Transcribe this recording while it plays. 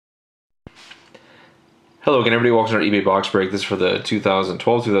Hello again, everybody. Welcome to our eBay box break. This is for the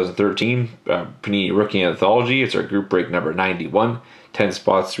 2012-2013 Panini Rookie Anthology. It's our group break number 91. 10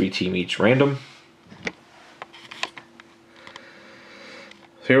 spots, 3 team each random.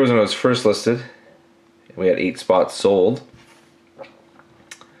 So here was when it was first listed. We had 8 spots sold.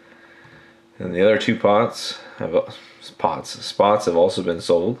 And the other 2 spots have also been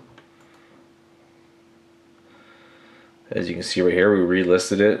sold. As you can see right here, we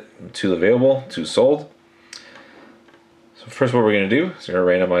relisted it. 2 available, 2 sold. So first what we're going to do is we're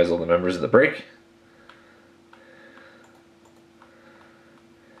going to randomize all the members of the break.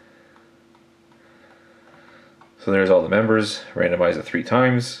 So there's all the members. Randomize it 3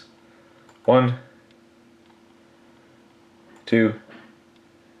 times. 1, 2,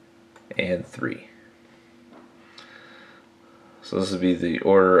 and 3. So this would be the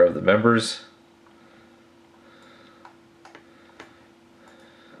order of the members.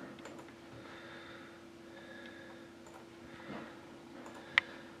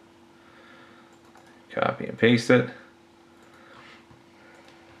 Copy and paste it.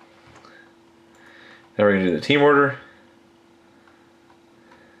 Now we're going to do the team order.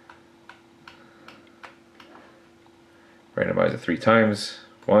 Randomize it 3 times.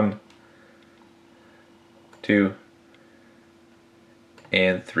 1, 2,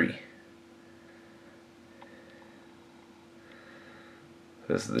 and 3.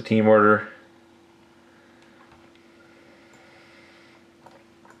 This is the team order.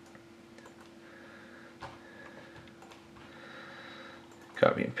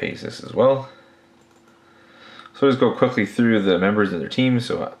 Copy and paste this as well. So let's go quickly through the members of their team.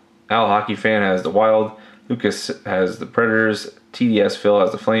 So Al Hockey Fan has the Wild, Lucas has the Predators, TDS Phil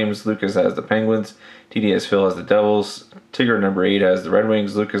has the Flames, Lucas has the Penguins, TDS Phil has the Devils, Tigger number 8 has the Red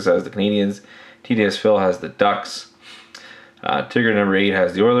Wings, Lucas has the Canadiens, TDS Phil has the Ducks, Tigger number 8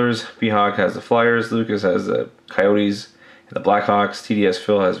 has the Oilers, B-Hawk has the Flyers, Lucas has the Coyotes and the Blackhawks, TDS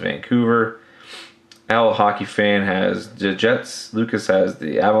Phil has Vancouver, Al Hockey Fan has the Jets, Lucas has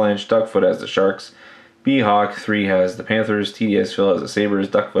the Avalanche, Duckfoot has the Sharks, B-Hawk 3 has the Panthers, TDS Phil has the Sabres,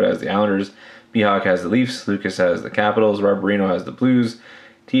 Duckfoot has the Islanders, B-Hawk has the Leafs, Lucas has the Capitals, Roberino has the Blues,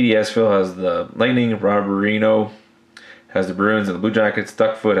 TDS Phil has the Lightning, Roberino has the Bruins and the Blue Jackets,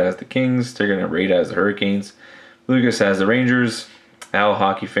 Duckfoot has the Kings, Tigger number 8 has the Hurricanes, Lucas has the Rangers, Al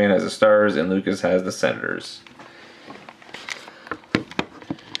Hockey Fan has the Stars, and Lucas has the Senators.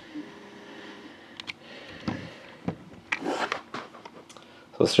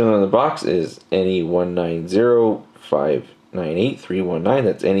 So the serial number on the box is NE190598-319.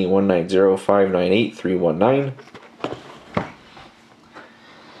 That's NE190598-319.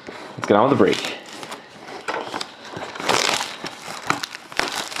 Let's get on with the break.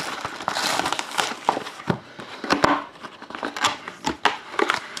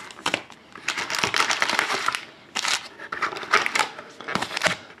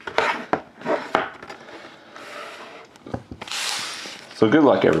 So good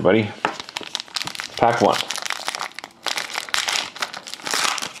luck, everybody. Pack 1.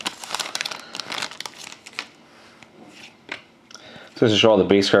 So this is show all the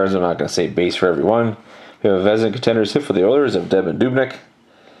base cards. I'm not going to say base for every one. We have a Vezina Contenders hit for the Oilers of Devin Dubnyk.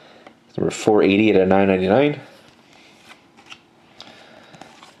 Number 480 at a $9.99.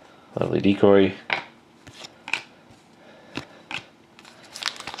 Lovely decoy.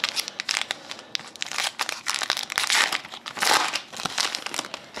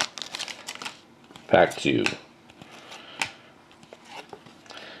 Pack 2.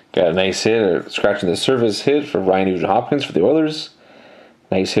 Got a nice hit, scratching the surface hit for Ryan Nugent-Hopkins for the Oilers.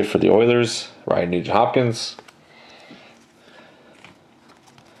 Nice hit for the Oilers, Ryan Nugent-Hopkins.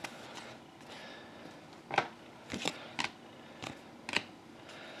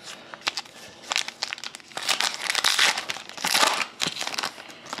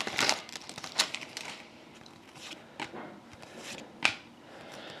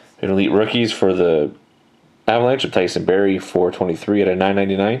 Elite rookies for the Avalanche of Tyson Barrie, 423 at a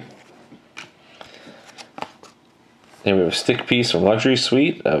 $9.99. Then we have a stick piece from Luxury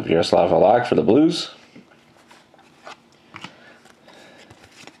Suite of Yaroslav Halak for the Blues.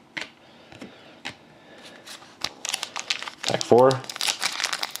 Pack 4.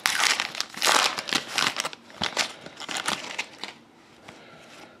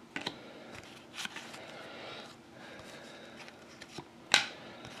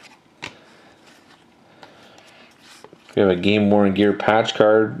 We have a Game Worn Gear patch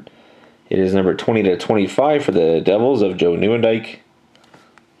card. It is number 20/25 for the Devils of Joe Nieuwendyk.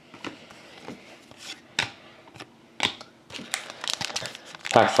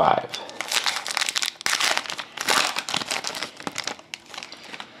 Pack 5.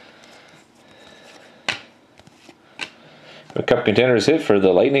 A Cup Contenders hit for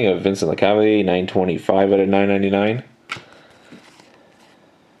the Lightning of Vincent LeCavalier, 925 out of 999.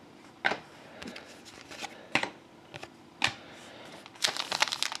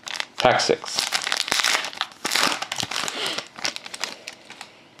 Pack 6.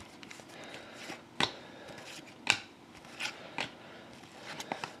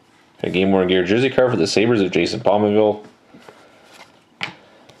 A Game Worn Gear jersey card for the Sabres of Jason Pominville.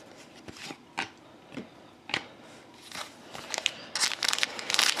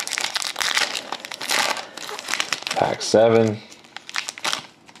 Pack 7.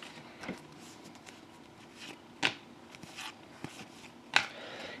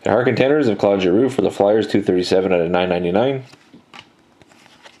 The Hard Contenders of Claude Giroux for the Flyers, 237 out of 999.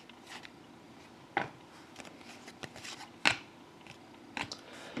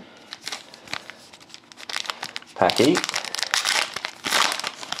 Pack 8.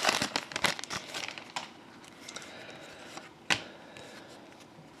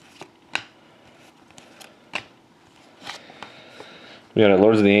 We got a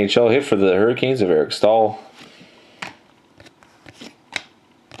Lords of the NHL hit for the Hurricanes of Eric Stahl.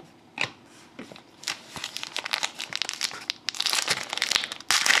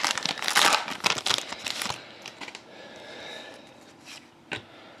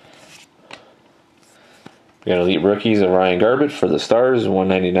 We got Elite Rookies of Ryan Garbett for the Stars,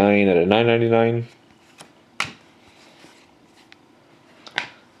 199 out of 999.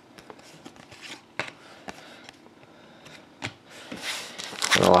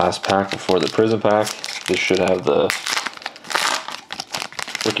 And the last pack before the Prism pack. This should have the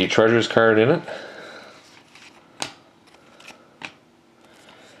Rookie Treasures card in it.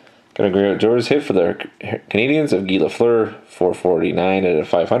 Got a Great Outdoors hit for the Canadians of Guy Lafleur, 449 out of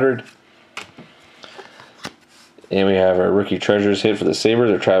 500. And we have our Rookie Treasures hit for the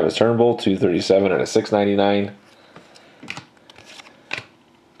Sabres of Travis Turnbull, 237 out of 699.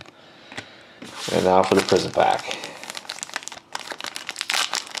 And now for the Prism pack.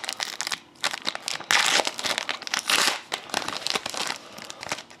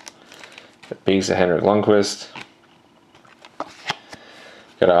 Base of Henrik Lundqvist.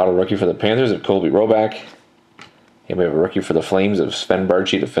 Got an auto rookie for the Panthers of Colby Roback. And we have a rookie for the Flames of Sven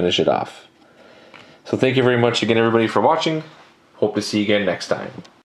Barchi to finish it off. So thank you very much again, everybody, for watching. Hope to see you again next time.